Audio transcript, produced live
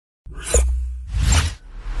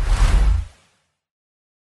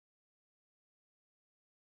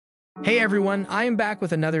Hey everyone, I am back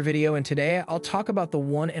with another video, and today I'll talk about the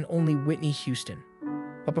one and only Whitney Houston.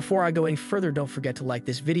 But before I go any further, don't forget to like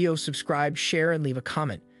this video, subscribe, share, and leave a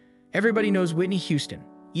comment. Everybody knows Whitney Houston,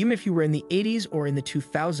 even if you were in the 80s or in the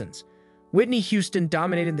 2000s. Whitney Houston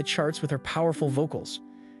dominated the charts with her powerful vocals.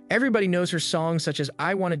 Everybody knows her songs such as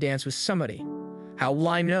I Wanna Dance with Somebody, How Will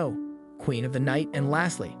I Know, Queen of the Night, and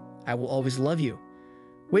lastly, I Will Always Love You.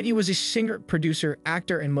 Whitney was a singer, producer,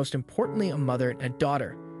 actor, and most importantly, a mother and a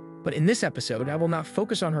daughter. But in this episode, I will not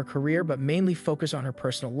focus on her career, but mainly focus on her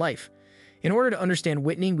personal life. In order to understand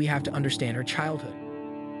Whitney, we have to understand her childhood.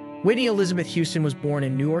 Whitney Elizabeth Houston was born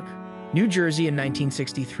in Newark, New Jersey in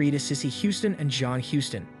 1963 to Cissy Houston and John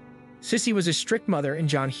Houston. Cissy was a strict mother and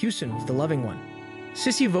John Houston was the loving one.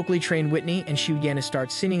 Cissy vocally trained Whitney, and she began to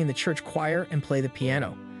start singing in the church choir and play the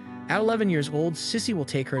piano. At 11 years old, Cissy will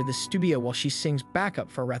take her to the studio while she sings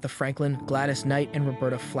backup for Aretha Franklin, Gladys Knight, and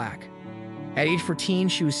Roberta Flack. At age 14,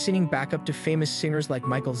 she was singing backup to famous singers like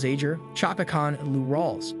Michael Zager, Chaka Khan, and Lou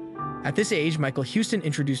Rawls. At this age, Michael Houston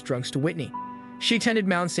introduced drugs to Whitney. She attended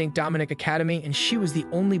Mount St. Dominic Academy, and she was the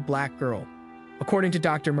only black girl. According to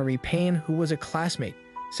Dr. Marie Payne, who was a classmate,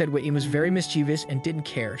 said Whitney was very mischievous and didn't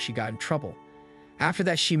care if she got in trouble. After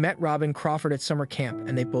that, she met Robin Crawford at summer camp,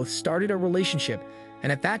 and they both started a relationship,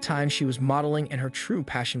 and at that time, she was modeling and her true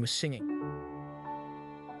passion was singing.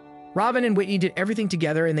 Robin and Whitney did everything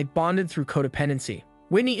together, and they bonded through codependency.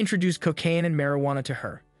 Whitney introduced cocaine and marijuana to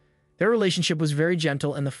her. Their relationship was very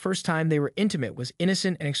gentle, and the first time they were intimate was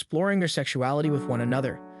innocent and exploring their sexuality with one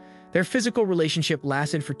another. Their physical relationship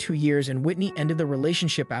lasted for 2 years, and Whitney ended the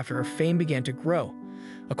relationship after her fame began to grow.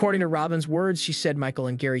 According to Robin's words, she said Michael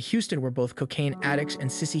and Gary Houston were both cocaine addicts, and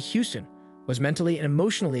Cissy Houston was mentally and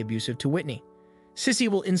emotionally abusive to Whitney. Cissy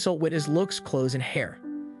will insult Whitney's looks, clothes, and hair.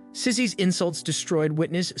 Cissy's insults destroyed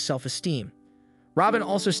Whitney's self-esteem. Robin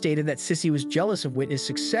also stated that Cissy was jealous of Whitney's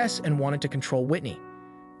success and wanted to control Whitney.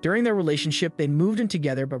 During their relationship, they moved in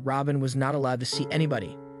together, but Robin was not allowed to see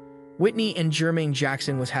anybody. Whitney and Jermaine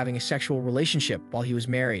Jackson was having a sexual relationship while he was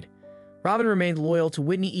married. Robin remained loyal to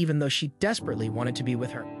Whitney even though she desperately wanted to be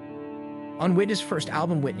with her. On Whitney's first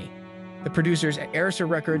album, Whitney, the producers at Arista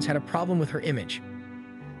Records had a problem with her image.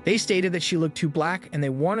 They stated that she looked too black and they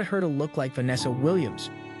wanted her to look like Vanessa Williams.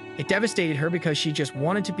 It devastated her because she just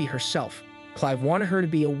wanted to be herself. Clive wanted her to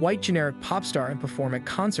be a white generic pop star and perform at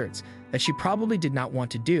concerts that she probably did not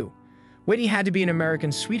want to do. Whitney had to be an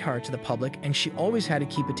American sweetheart to the public, and she always had to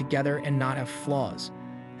keep it together and not have flaws.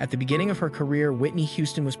 At the beginning of her career, Whitney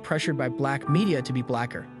Houston was pressured by black media to be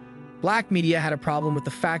blacker. Black media had a problem with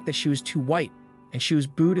the fact that she was too white, and she was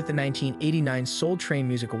booed at the 1989 Soul Train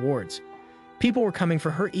Music Awards. People were coming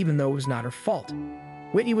for her even though it was not her fault.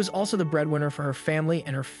 Whitney was also the breadwinner for her family,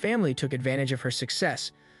 and her family took advantage of her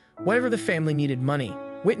success. Whatever the family needed money,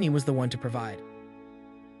 Whitney was the one to provide.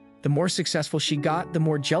 The more successful she got, the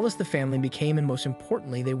more jealous the family became, and most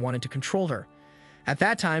importantly, they wanted to control her. At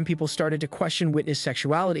that time, people started to question Whitney's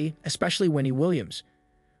sexuality, especially Wendy Williams.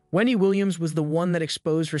 Wendy Williams was the one that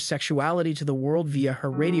exposed her sexuality to the world via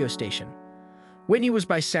her radio station. Whitney was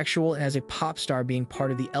bisexual, and as a pop star, being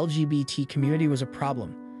part of the LGBT community was a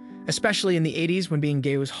problem, especially in the 80s when being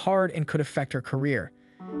gay was hard and could affect her career.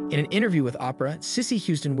 In an interview with Oprah, Cissy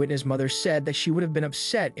Houston, Whitney's mother, said that she would have been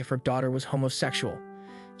upset if her daughter was homosexual.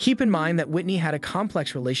 Keep in mind that Whitney had a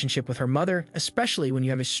complex relationship with her mother, especially when you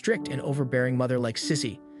have a strict and overbearing mother like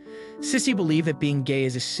Cissy. Cissy believed that being gay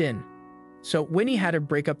is a sin. So Whitney had to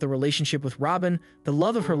break up the relationship with Robin, the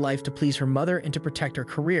love of her life, to please her mother and to protect her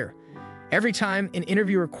career. Every time an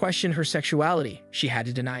interviewer questioned her sexuality, she had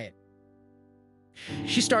to deny it.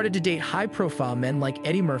 She started to date high-profile men like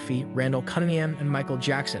Eddie Murphy, Randall Cunningham, and Michael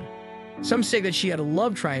Jackson. Some say that she had a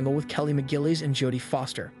love triangle with Kelly McGillis and Jodie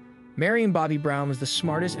Foster. Marrying Bobby Brown was the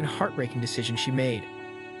smartest and heartbreaking decision she made.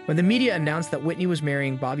 When the media announced that Whitney was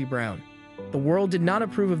marrying Bobby Brown, the world did not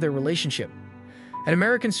approve of their relationship. An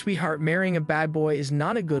American sweetheart marrying a bad boy is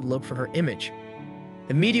not a good look for her image.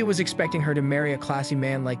 The media was expecting her to marry a classy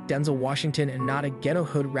man like Denzel Washington and not a ghetto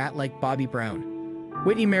hood rat like Bobby Brown.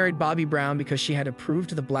 Whitney married Bobby Brown because she had to prove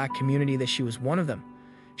to the black community that she was one of them.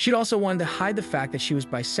 She'd also wanted to hide the fact that she was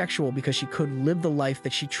bisexual because she couldn't live the life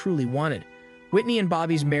that she truly wanted. Whitney and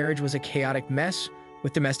Bobby's marriage was a chaotic mess,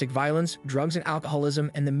 with domestic violence, drugs, and alcoholism,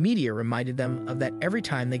 and the media reminded them of that every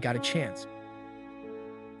time they got a chance.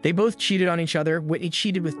 They both cheated on each other. Whitney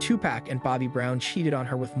cheated with Tupac, and Bobby Brown cheated on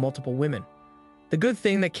her with multiple women. The good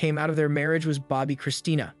thing that came out of their marriage was Bobby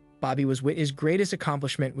Christina. Bobby was Whitney's greatest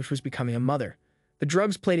accomplishment, which was becoming a mother. The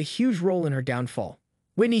drugs played a huge role in her downfall.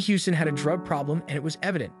 Whitney Houston had a drug problem, and it was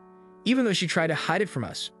evident. Even though she tried to hide it from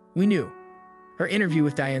us, we knew. Her interview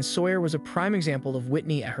with Diane Sawyer was a prime example of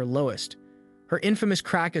Whitney at her lowest. Her infamous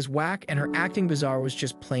crack is whack and her acting bizarre was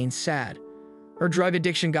just plain sad. Her drug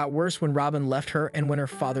addiction got worse when Robin left her and when her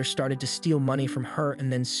father started to steal money from her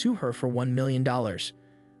and then sue her for $1 million.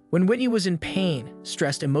 When Whitney was in pain,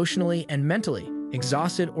 stressed emotionally and mentally,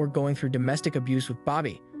 exhausted or going through domestic abuse with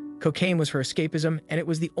Bobby, cocaine was her escapism and it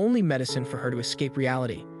was the only medicine for her to escape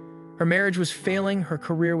reality. Her marriage was failing, her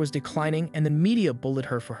career was declining, and the media bullied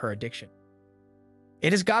her for her addiction.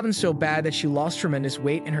 It has gotten so bad that she lost tremendous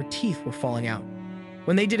weight and her teeth were falling out.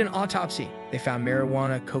 When they did an autopsy, they found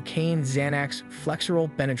marijuana, cocaine, Xanax, Flexeril,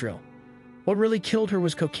 Benadryl. What really killed her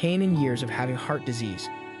was cocaine and years of having heart disease.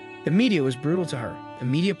 The media was brutal to her. The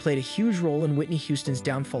media played a huge role in Whitney Houston's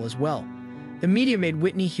downfall as well. The media made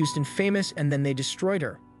Whitney Houston famous and then they destroyed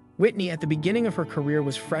her. Whitney, at the beginning of her career,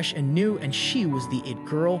 was fresh and new and she was the it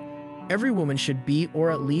girl every woman should be, or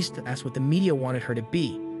at least that's what the media wanted her to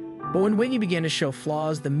be. But when Whitney began to show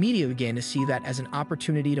flaws, the media began to see that as an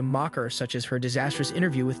opportunity to mock her, such as her disastrous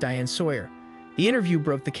interview with Diane Sawyer. The interview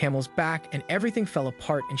broke the camel's back and everything fell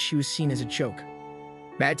apart and she was seen as a joke.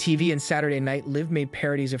 Mad TV and Saturday Night Live made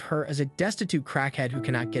parodies of her as a destitute crackhead who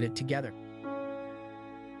cannot get it together.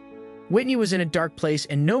 Whitney was in a dark place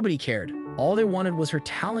and nobody cared. All they wanted was her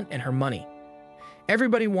talent and her money.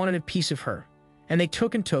 Everybody wanted a piece of her, and they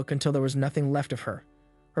took and took until there was nothing left of her.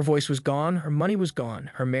 Her voice was gone, her money was gone,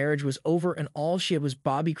 her marriage was over, and all she had was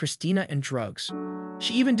Bobby, Christina, and drugs.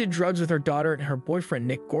 She even did drugs with her daughter and her boyfriend,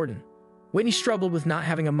 Nick Gordon. Whitney struggled with not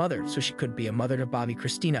having a mother, so she couldn't be a mother to Bobby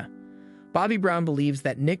Christina. Bobby Brown believes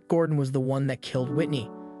that Nick Gordon was the one that killed Whitney.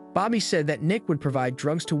 Bobby said that Nick would provide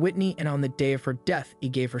drugs to Whitney, and on the day of her death, he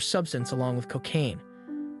gave her substance along with cocaine.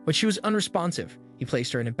 But she was unresponsive. He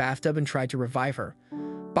placed her in a bathtub and tried to revive her.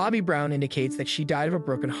 Bobby Brown indicates that she died of a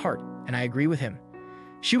broken heart, and I agree with him.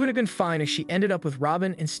 She would have been fine if she ended up with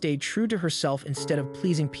Robin and stayed true to herself instead of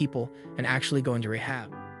pleasing people and actually going to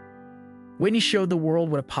rehab. Whitney showed the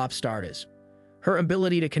world what a pop star is. Her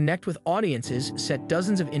ability to connect with audiences set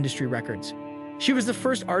dozens of industry records. She was the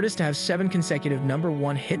first artist to have 7 consecutive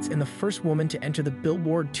 #1 hits and the first woman to enter the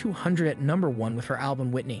Billboard 200 at #1 with her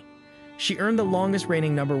album Whitney. She earned the longest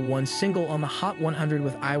reigning #1 single on the Hot 100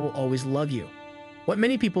 with I Will Always Love You. What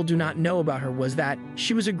many people do not know about her was that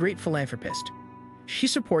she was a great philanthropist. She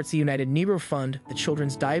supports the United Negro Fund, the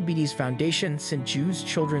Children's Diabetes Foundation, St. Jude's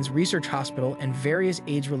Children's Research Hospital, and various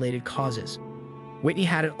AIDS-related causes. Whitney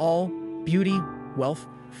had it all: beauty, wealth,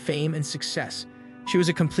 fame, and success. She was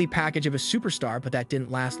a complete package of a superstar, but that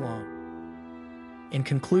didn't last long. In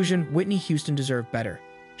conclusion, Whitney Houston deserved better.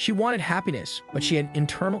 She wanted happiness, but she had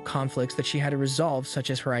internal conflicts that she had to resolve, such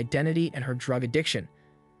as her identity and her drug addiction.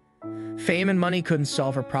 Fame and money couldn't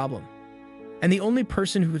solve her problem. And the only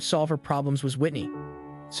person who could solve her problems was Whitney.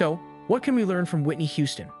 So, what can we learn from Whitney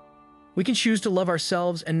Houston? We can choose to love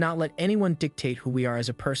ourselves and not let anyone dictate who we are as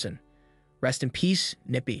a person. Rest in peace,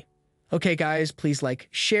 Nippy. Okay guys, please like,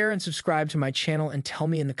 share, and subscribe to my channel and tell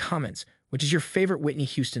me in the comments which is your favorite Whitney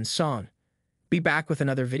Houston song. Be back with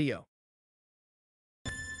another video.